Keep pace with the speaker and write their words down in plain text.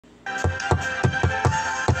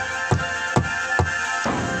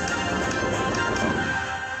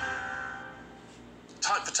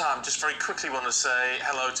just very quickly want to say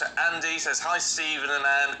hello to Andy. Says, hi, Stephen and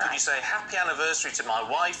Anne. Could you say happy anniversary to my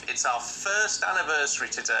wife? It's our first anniversary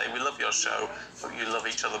today. We love your show. Hope you love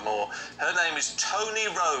each other more. Her name is Tony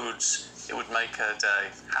Rhodes. It would make her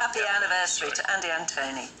day. Happy anniversary to Andy and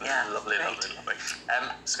Tony. Yeah, lovely, great. lovely.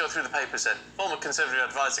 Let's go through the papers then. Former Conservative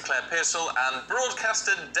advisor Claire Pearsall and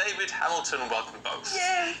broadcaster David Hamilton. Welcome both.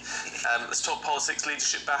 Yay. Let's talk politics,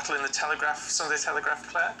 leadership battle in the Telegraph, Sunday Telegraph,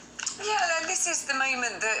 Claire. Yeah, this is the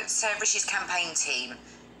moment that Rishi's campaign team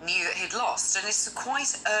knew that he'd lost, and this was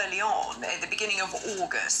quite early on, at the beginning of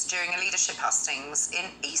August, during a leadership hustings in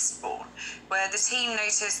Eastbourne, where the team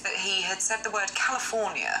noticed that he had said the word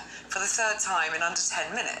California for the third time in under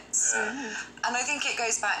 10 minutes. And I think it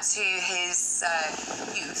goes back to his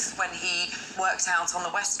youth, when he worked out on the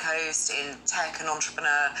West Coast in tech and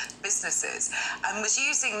entrepreneur businesses, and was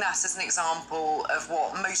using that as an example of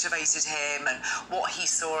what motivated him and what he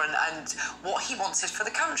saw and what he wanted for the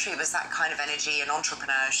country was that kind of energy and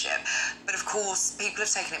entrepreneurship. But of course, people have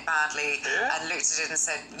taken it badly and looked at it and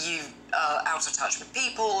said, you are out of touch with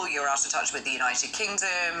people, you're out of touch with the United Kingdom,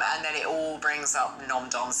 and then it all brings up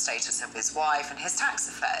nom-dom status of his wife and his tax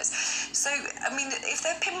affairs. So, I mean, if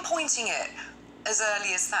they're pinpointing it as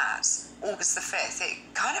early as that, August the 5th, it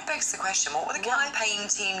kind of begs the question, what were the campaign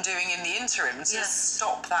team doing in the interim to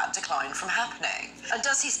stop that decline from happening? And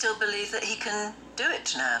does he still believe that he can do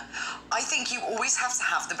it now? I think you always have to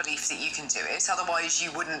have the belief that you can do it, otherwise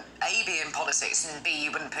you wouldn't A, be in politics, and B,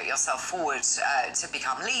 you wouldn't put yourself forward to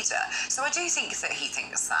become leader. So I do think that he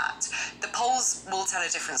thinks that. The polls will tell a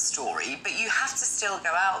different story, but you have to still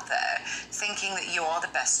go out there thinking that you are the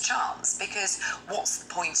best chance, because what's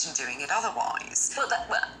the point in doing it otherwise? Well,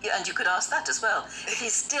 yeah, and you could ask that as well. If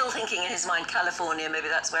he's still thinking in his mind, California, maybe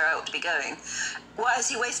that's where I ought to be going, why is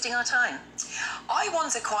he wasting our time? I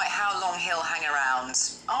wonder quite how long he'll hang around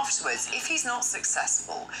afterwards. If he's not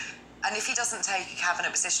successful, and if he doesn't take a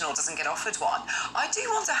cabinet position or doesn't get offered one, I do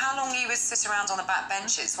wonder how long you would sit around on the back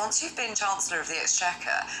benches. Once you've been Chancellor of the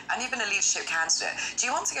Exchequer and you've been a leadership candidate, do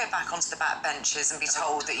you want to go back onto the back benches and be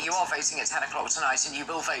told that you are voting at 10 o'clock tonight and you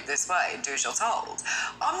will vote this way and do as you're told?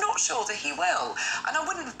 I'm not sure that he will, and I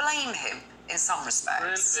wouldn't blame him in some respects.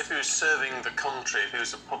 Really? If he was serving the country, if he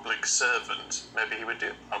was a public servant, maybe he would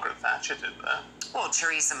do. Margaret Thatcher did that. Well,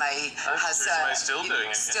 Theresa May has... Theresa May's still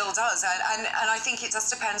doing it. Still does. And I think it does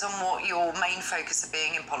depend on what your main focus of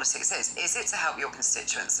being in politics is. Is it to help your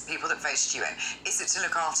constituents, the people that voted you in? Is it to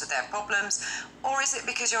look after their problems? Or is it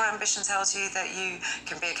because your ambition tells you that you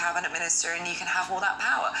can be a cabinet minister and you can have all that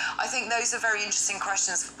power? I think those are very interesting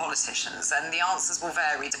questions for politicians, and the answers will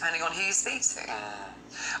vary depending on who you speak to.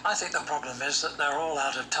 I think the problem is that they're all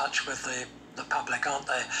out of touch with the public, aren't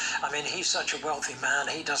they? I mean, he's such a wealthy man,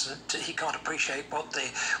 he can't appreciate what the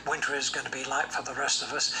winter is going to be like for the rest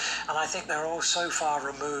of us, and I think they're all so far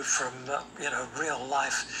removed from real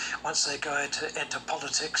life. Once they go into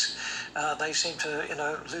politics, they seem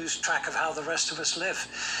to lose track of how the rest of us live.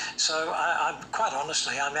 So I'm quite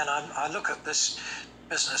honestly, I mean, I look at this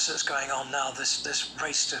business that's going on now, this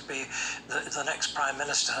race to be the next Prime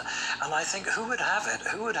Minister, and I think who would have it?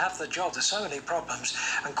 Who would have the job? There's so many problems,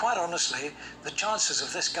 and quite honestly, the chances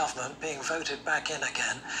of this government being voted back in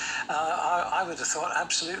again, I would have thought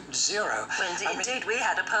absolute zero. Well, indeed, we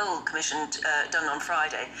had a poll commissioned done on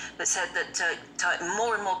Friday that said that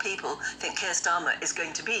more and more people think Keir Starmer is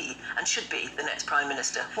going to be and should be the next Prime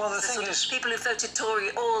Minister. Well, the thing is, people who voted Tory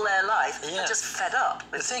all their life are just fed up.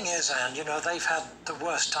 The thing is, Anne, they've had the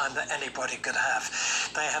worst time that anybody could have.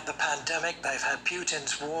 They had the pandemic, they've had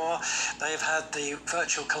Putin's war, they've had the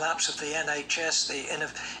virtual collapse of the NHS,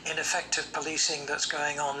 the ineffective policing that's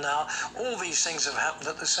going on now. All these things have happened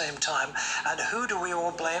at the same time, and who do we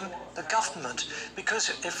all blame? The government. Because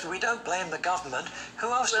if we don't blame the government, who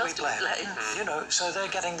else do we blame? So they're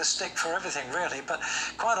getting the stick for everything, really. But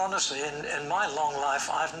quite honestly, in my long life,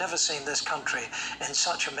 I've never seen this country in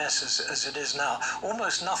such a mess as it is now.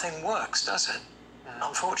 Almost nothing works, does it?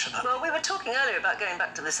 Unfortunately. Well, we were talking earlier about going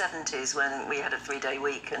back to the 70s when we had a 3-day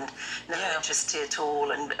week and no electricity at all,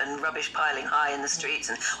 and rubbish piling high in the streets,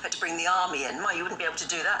 and we had to bring the army in. You wouldn't be able to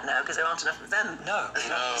do that now because there aren't enough of them. No.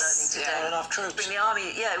 Today. Not enough troops. Bring the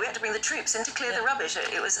army, we had to bring the troops in to clear the rubbish.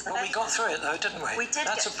 It was we got through it though, didn't we? We did.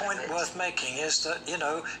 That's a point worth making, is that,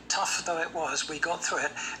 tough though it was, we got through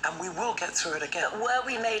it, and we will get through it again. But were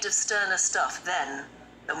we made of sterner stuff then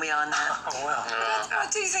than we are now? Oh, well. But I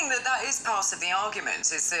do think that is part of the argument,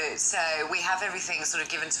 is that we have everything sort of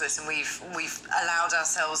given to us, and we've allowed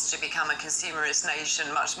ourselves to become a consumerist nation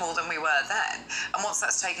much more than we were then. And once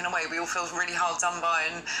that's taken away, we all feel really hard done by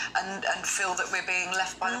and feel that we're being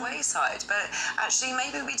left by the wayside. But actually,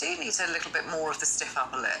 maybe we do need a little bit more of the stiff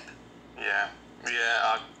upper lip. Yeah.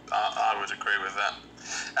 Yeah, I would agree with that.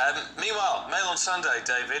 Meanwhile, Mail on Sunday,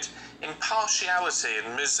 David, impartiality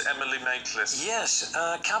in Ms. Emily Maitlis. Yes,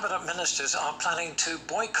 cabinet ministers are planning to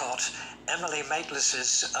boycott Emily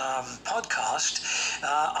Maitlis's podcast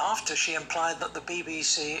after she implied that the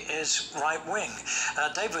BBC is right-wing.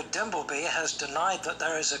 David Dimbleby has denied that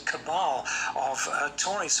there is a cabal of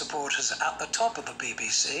Tory supporters at the top of the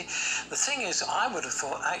BBC. The thing is, I would have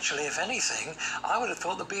thought, actually, if anything, I would have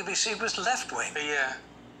thought the BBC was left-wing. Yeah.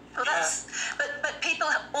 Well, but people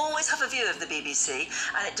always have a view of the BBC,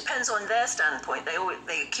 and it depends on their standpoint.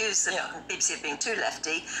 They accuse the BBC of being too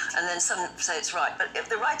lefty, and then some say it's right. But if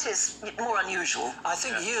the right is more unusual. I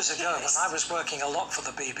think years ago, when I was working a lot for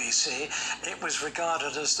the BBC, it was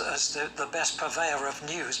regarded as the best purveyor of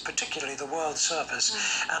news, particularly the World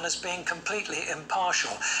Service, and as being completely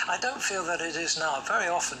impartial. I don't feel that it is now. Very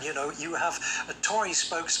often, you know, you have a Tory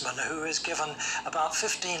spokesman who is given about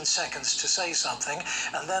 15 seconds to say something,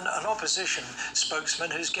 and then an opposition spokesman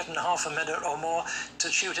who's given half a minute or more to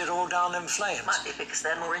shoot it all down in flames. Might be because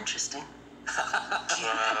they're more interesting.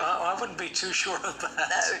 I wouldn't be too sure of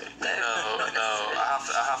that. No.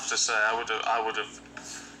 I have to say, I would have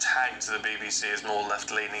tagged the BBC as more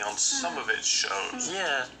left-leaning on some of its shows.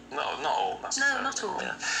 Yeah. No, not all. No, not all.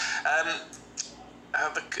 Yeah.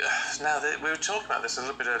 We were talking about this a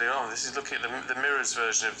little bit earlier on. This is looking at the Mirror's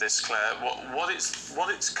version of this, Claire. What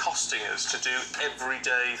it's costing us to do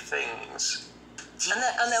everyday things.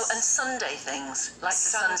 And Sunday things, like the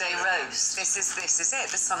Sunday roast. This is it,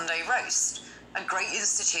 the Sunday roast. A great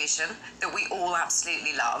institution that we all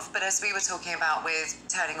absolutely love. But as we were talking about with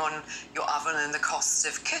turning on your oven and the cost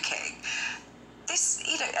of cooking, this,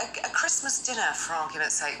 you know, a Christmas dinner, for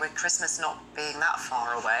argument's sake, with Christmas not being that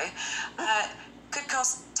far away, could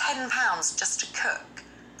cost £10 just to cook.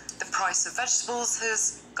 The price of vegetables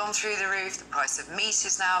has gone through the roof. The price of meat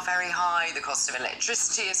is now very high. The cost of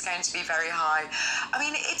electricity is going to be very high. I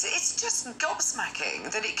mean, it's just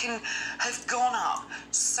gobsmacking that it can have gone up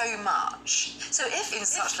so much. So if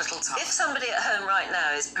such little time. If somebody at home right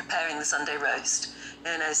now is preparing the Sunday roast,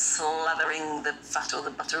 you know, slathering the fat or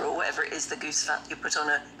the butter or whatever it is, the goose fat you put on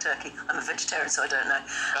a turkey. I'm a vegetarian, so I don't know.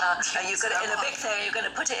 And you've got it in a big thing, you're going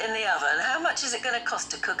to put it in the oven. How much is it going to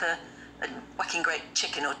cost to cook a whacking great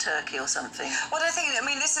chicken or turkey or something? Well, I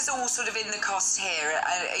mean, this is all sort of in the cost here.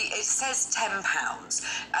 It says £10,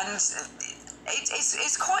 and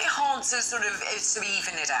it's quite hard to sort of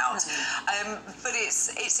even it out. But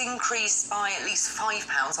it's increased by at least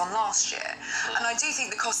 £5 on last year. And I do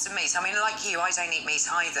think the cost of meat, I mean, like you, I don't eat meat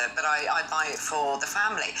either, but I buy it for the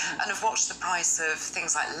family. And I've watched the price of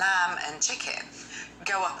things like lamb and chicken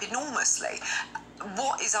go up enormously.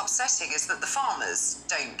 What is upsetting is that the farmers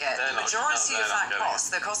don't get the majority of that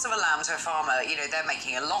cost. The cost of a lamb to a farmer, you know, they're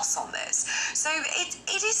making a loss on this. So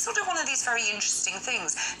it is sort of one of these very interesting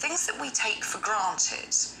things that we take for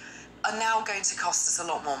granted are now going to cost us a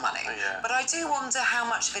lot more money. But I do wonder how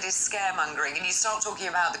much of it is scaremongering, and you start talking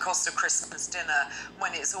about the cost of Christmas dinner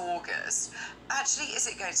when it's August. Actually, is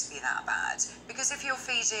it going to be that bad? Because if you're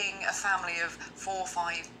feeding a family of 4,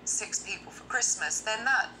 5, 6 people for Christmas, then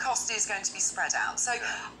that cost is going to be spread out. So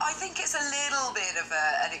I think it's a little bit of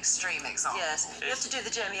an extreme example. Yes, you have to do the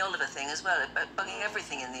Jamie Oliver thing as well, bugging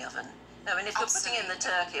everything in the oven. I mean, if you're putting in the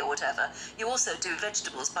turkey or whatever, you also do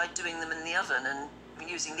vegetables by doing them in the oven and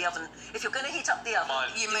using the oven. If you're going to heat up the oven,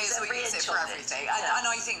 you may as well use it for everything. And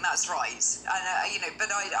I think that's right. And you know, but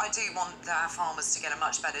I do want our farmers to get a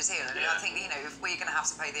much better deal. And I think, you know, if we're going to have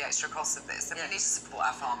to pay the extra cost of this, then we need to support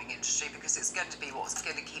our farming industry, because it's going to be what's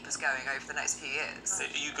going to keep us going over the next few years.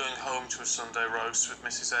 Are you going home to a Sunday roast with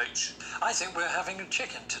Mrs H? I think we're having a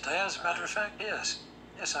chicken today, as a matter of fact, yes.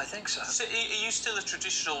 Yes, I think so. So are you still a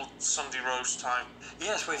traditional Sunday roast type?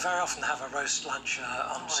 Yes, we very often have a roast lunch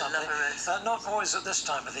on Sunday. I love a roast. Not always at this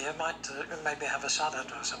time of the year. Might maybe have a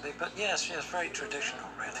salad or something. But yes, very traditional,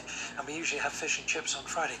 really. And we usually have fish and chips on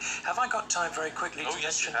Friday. Have I got time very quickly to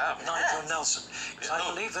mention Nigel Nelson? Because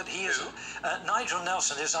I believe that he is... Nigel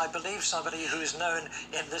Nelson is, I believe, somebody who is known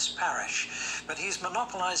in this parish. But he's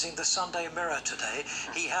monopolising the Sunday Mirror today.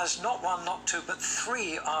 He has not one, not two, but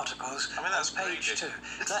 3 articles on page 2.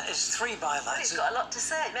 That is 3 bylines. Well, he's got a lot to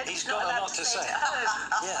say. Maybe he's got a lot to say.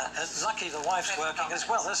 Yeah, and lucky the wife's working as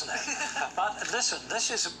well, isn't it? But listen,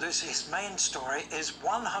 his main story is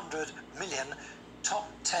 100 million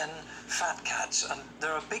top 10 fat cats, and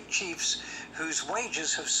there are big chiefs whose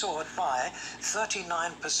wages have soared by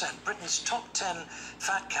 39%. Britain's top 10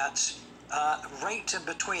 fat cats raked in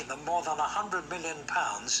between them more than £100 million.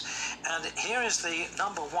 And here is the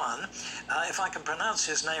number one, if I can pronounce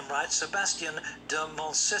his name right, Sébastien de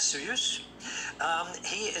Montessus.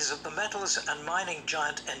 He is of the metals and mining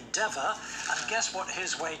giant Endeavour, and guess what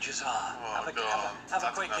his wages are? Oh, have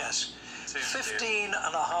a quick guess.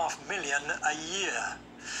 15.5 million a year.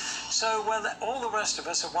 So when all the rest of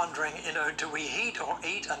us are wondering, you know, do we heat or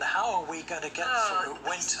eat, and how are we going to get through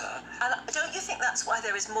winter? And don't you think that's why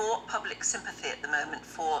there is more public sympathy at the moment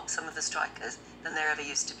for some of the strikers than there ever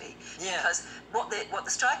used to be? Yeah. Because what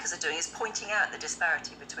the strikers are doing is pointing out the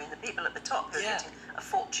disparity between the people at the top who are getting a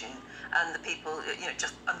fortune and the people, you know,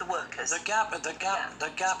 just and the workers. The gap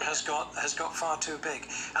has got far too big.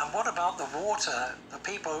 And what about the water? The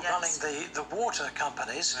people running the water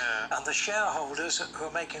companies and the shareholders who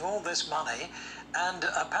are making all this money, and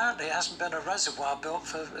apparently hasn't been a reservoir built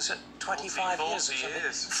for, is it 25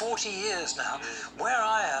 years? 40 years now. Where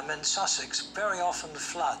I am in Sussex, very often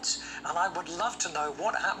floods, and I would love to know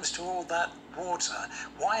what happens to all that water.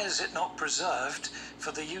 Why is it not preserved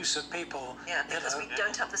for the use of people? Yeah, because we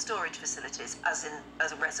don't have the storage facilities as a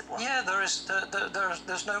reservoir. Yeah, there's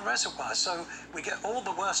no reservoir, so we get all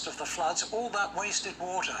the worst of the floods, all that wasted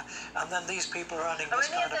water, and then these people are earning this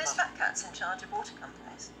kind of money. Are any of those fat cats in charge of water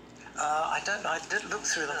companies? I don't know. I did look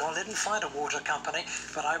through them all. I didn't find a water company,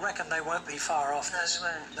 but I reckon they won't be far off this. They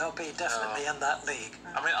won't. They'll be definitely in that league.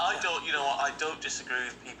 I mean, I don't. You know what? I don't disagree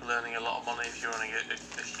with people earning a lot of money if you're running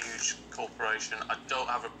a huge corporation. I don't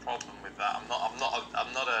have a problem with that.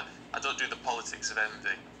 I don't do the politics of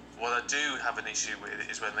envy. What I do have an issue with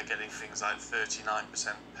is when they're getting things like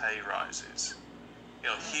 39% pay rises. You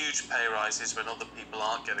know, huge pay rises when other people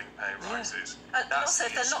aren't getting pay rises. And also,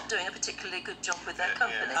 if they're not doing a particularly good job with their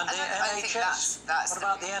company. And the I think NHS. that's what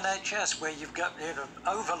about the NHS, where you've got, you know,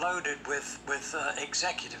 overloaded with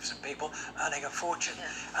executives and people earning a fortune,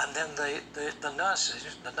 and then the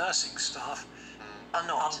nurses, the nursing staff are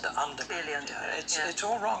not under clearly under. It's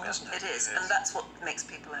all wrong, isn't it? It is, and that's what makes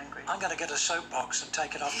people angry. I'm going to get a soapbox and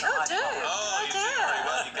take it off the Oh, do. Oh, you do very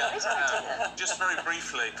well. You get it. Just very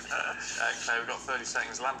briefly, Claire, we've got 30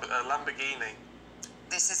 seconds. Lamborghini.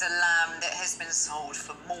 This is a lamb that has been sold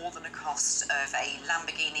for more than the cost of a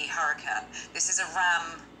Lamborghini Huracan. This is a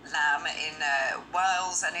lamb in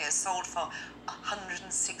Wales, and it is sold for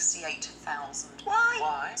 168,000.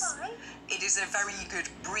 Why? It is a very good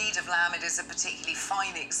breed of lamb. It is a particularly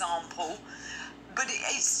fine example, but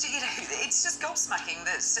it's, you know, it's just gobsmacking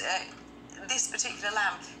that this particular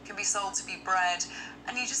lamb can be sold to be bred,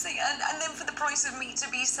 and you just think, and then for the price of meat to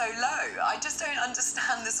be so low, I just don't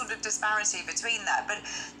understand the sort of disparity between that. But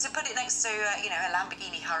to put it next to you know, a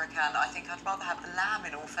Lamborghini Huracan, I think I'd rather have the lamb,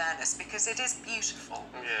 in all fairness, because it is beautiful.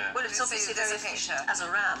 Yeah. Well, it's obviously very efficient as a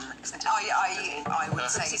ram, isn't it? I would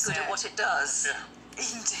say Pretty so. good at what it does. Yeah.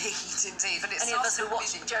 Indeed. But it's Any of us who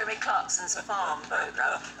watched Jeremy Clarkson's farm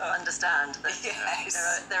programme understand that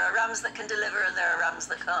there are rams that can deliver and there are rams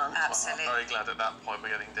that can't. Absolutely. Well, I'm very glad at that point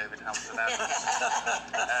we're getting David Hampton out.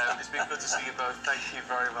 It's been good to see you both. Thank you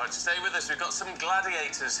very much. Stay with us. We've got some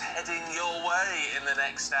gladiators heading your way in the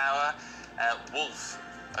next hour. Wolf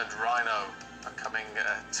and Rhino are coming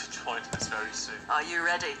to join us very soon. Are you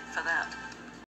ready for that?